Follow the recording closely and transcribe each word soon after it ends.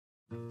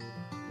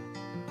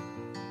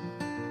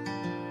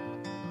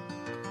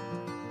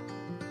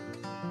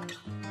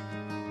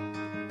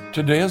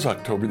Today is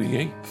October the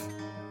 8th.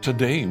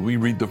 Today we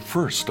read the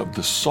first of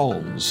the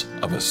Psalms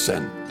of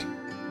Ascent.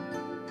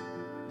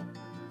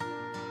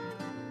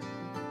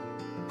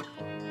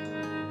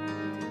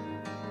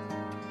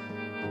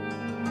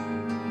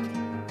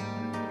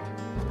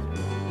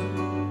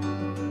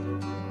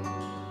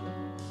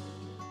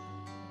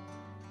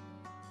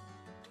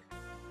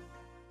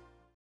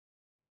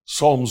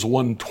 Psalms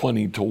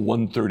 120 to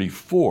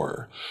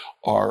 134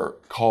 are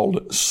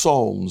called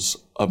Psalms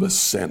of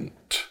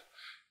Ascent.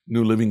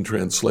 New Living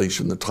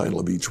Translation, the title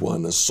of each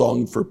one, A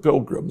Song for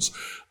Pilgrims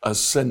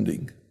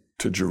Ascending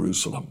to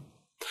Jerusalem.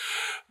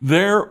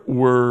 There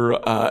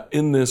are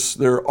in this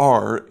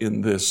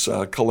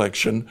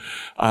collection,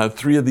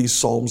 three of these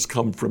Psalms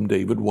come from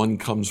David, one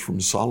comes from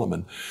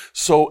Solomon.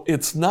 So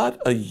it's not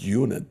a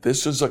unit.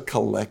 This is a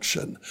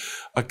collection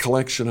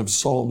of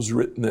Psalms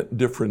written at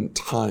different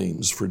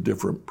times for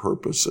different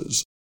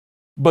purposes.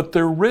 But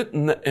they're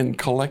written and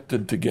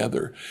collected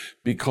together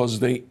because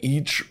they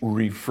each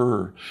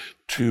refer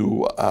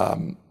to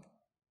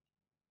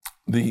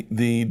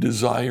the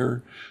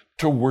desire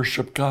to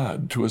worship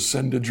God, to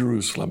ascend to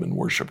Jerusalem and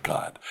worship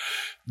God.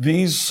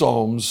 These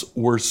psalms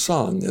were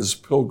sung as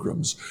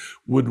pilgrims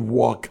would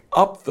walk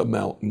up the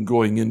mountain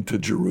going into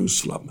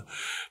Jerusalem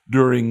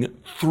during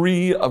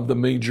three of the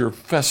major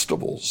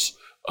festivals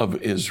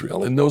of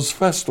Israel. In those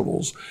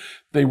festivals,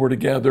 they were to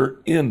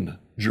gather in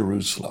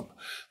Jerusalem.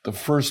 The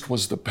first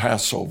was the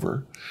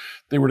Passover.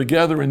 They were to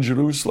gather in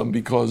Jerusalem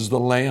because the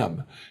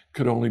lamb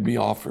could only be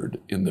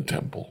offered in the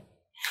temple.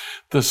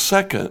 The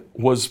second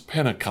was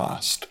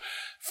Pentecost,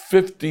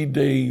 50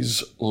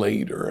 days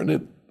later, and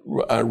it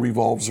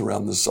revolves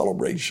around the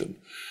celebration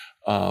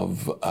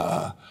of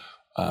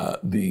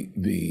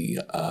the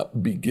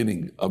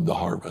beginning of the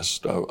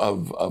harvest,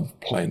 of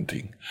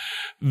planting.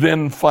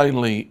 Then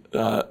finally,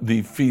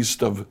 the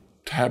Feast of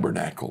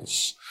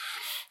Tabernacles.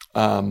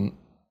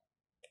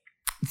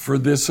 For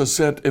this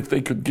ascent, if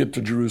they could get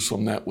to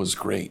Jerusalem, that was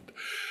great.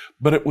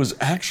 But it was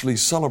actually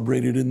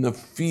celebrated in the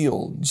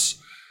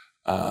fields.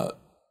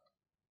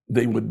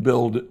 They would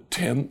build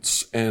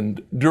tents,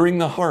 and during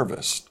the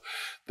harvest,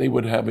 they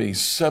would have a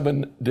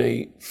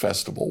 7-day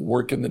festival,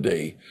 work in the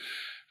day,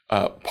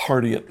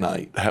 party at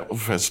night, have a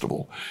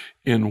festival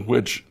in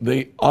which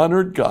they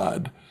honored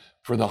God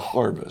for the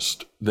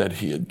harvest that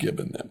he had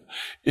given them.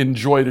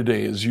 Enjoy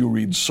today as you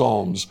read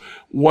Psalms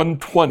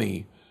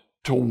 120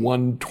 to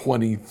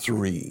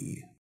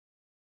 123.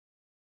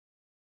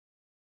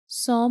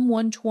 Psalm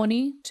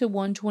 120 to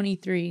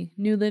 123,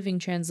 New Living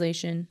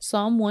Translation.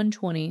 Psalm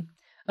 120,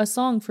 a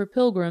song for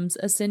pilgrims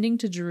ascending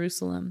to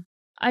Jerusalem.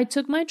 I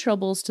took my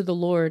troubles to the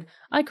Lord.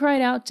 I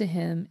cried out to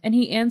him, and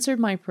he answered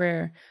my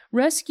prayer.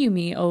 Rescue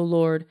me, O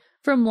Lord,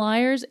 from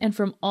liars and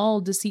from all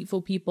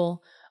deceitful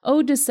people.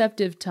 O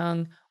deceptive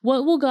tongue,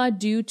 what will God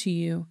do to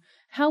you?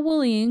 How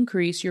will he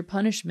increase your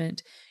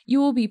punishment? You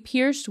will be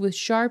pierced with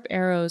sharp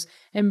arrows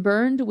and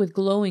burned with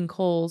glowing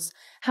coals.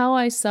 How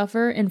I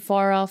suffer in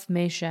far-off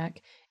Meshach.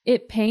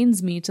 It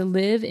pains me to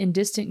live in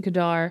distant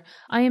Kedar.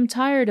 I am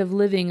tired of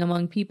living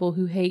among people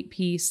who hate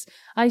peace.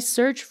 I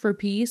search for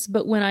peace,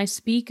 but when I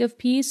speak of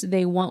peace,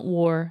 they want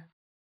war.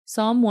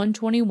 Psalm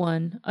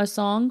 121, a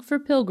song for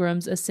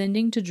pilgrims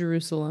ascending to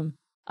Jerusalem.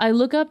 I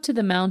look up to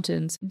the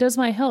mountains. Does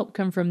my help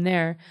come from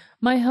there?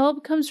 My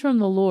help comes from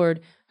the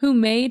Lord, who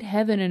made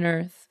heaven and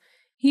earth.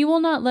 He will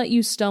not let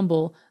you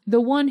stumble.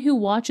 The one who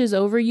watches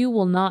over you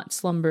will not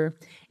slumber.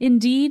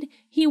 Indeed,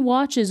 he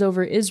watches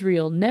over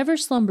Israel, never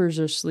slumbers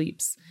or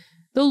sleeps.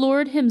 The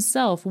Lord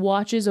himself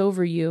watches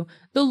over you.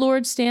 The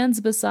Lord stands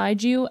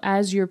beside you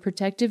as your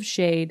protective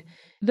shade.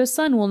 The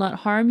sun will not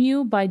harm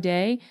you by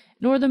day,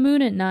 nor the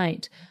moon at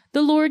night.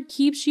 The Lord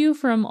keeps you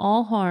from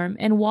all harm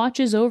and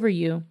watches over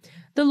you.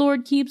 The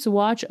Lord keeps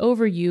watch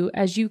over you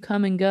as you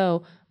come and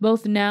go,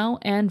 both now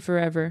and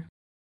forever.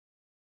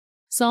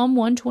 Psalm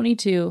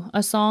 122,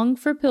 a song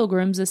for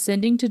pilgrims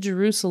ascending to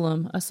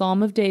Jerusalem, a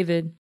psalm of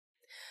David.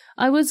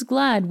 I was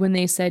glad when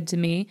they said to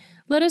me,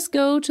 "Let us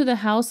go to the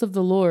house of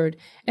the Lord."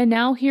 And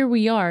now here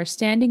we are,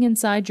 standing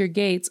inside your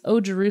gates, O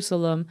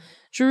Jerusalem.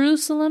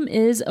 Jerusalem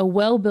is a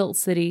well-built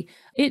city.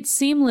 Its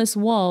seamless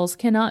walls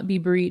cannot be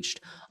breached.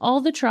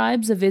 All the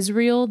tribes of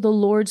Israel, the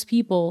Lord's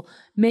people,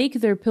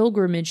 make their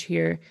pilgrimage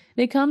here.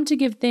 They come to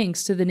give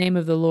thanks to the name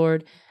of the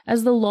Lord,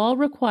 as the law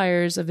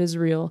requires of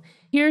Israel.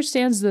 Here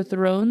stands the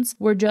thrones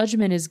where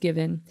judgment is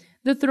given,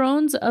 the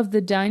thrones of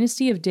the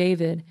dynasty of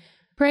David.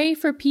 Pray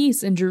for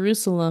peace in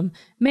Jerusalem.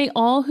 May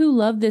all who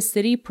love this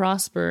city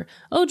prosper.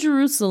 O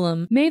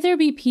Jerusalem, may there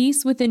be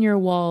peace within your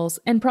walls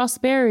and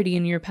prosperity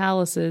in your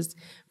palaces.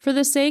 For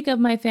the sake of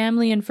my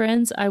family and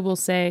friends, I will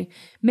say,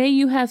 may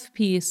you have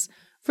peace.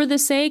 For the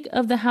sake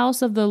of the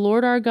house of the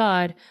Lord our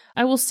God,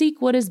 I will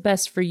seek what is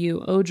best for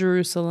you, O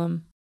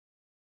Jerusalem.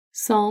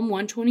 Psalm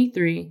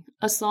 123,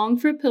 a song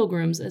for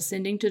pilgrims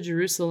ascending to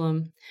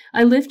Jerusalem.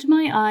 I lift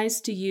my eyes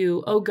to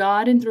you, O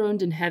God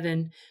enthroned in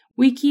heaven.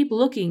 We keep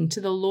looking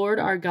to the Lord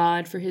our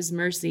God for his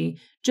mercy,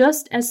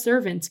 just as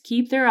servants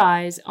keep their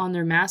eyes on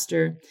their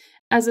master,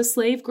 as a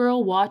slave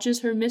girl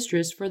watches her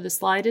mistress for the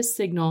slightest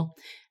signal.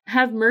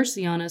 Have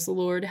mercy on us,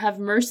 Lord, have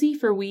mercy,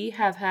 for we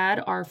have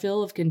had our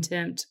fill of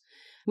contempt.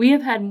 We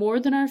have had more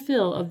than our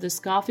fill of the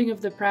scoffing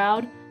of the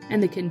proud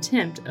and the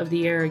contempt of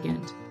the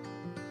arrogant.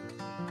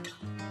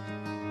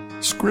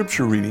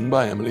 Scripture reading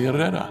by Emily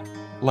Herrera.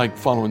 Like,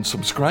 follow, and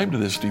subscribe to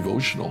this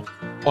devotional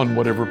on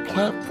whatever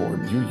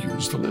platform you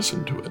use to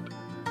listen to it.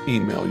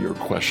 Email your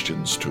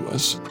questions to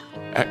us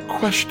at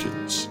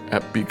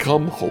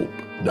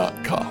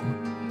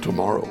questions@becomehope.com.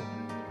 Tomorrow,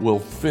 we'll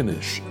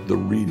finish the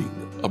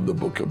reading of the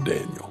book of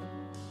Daniel.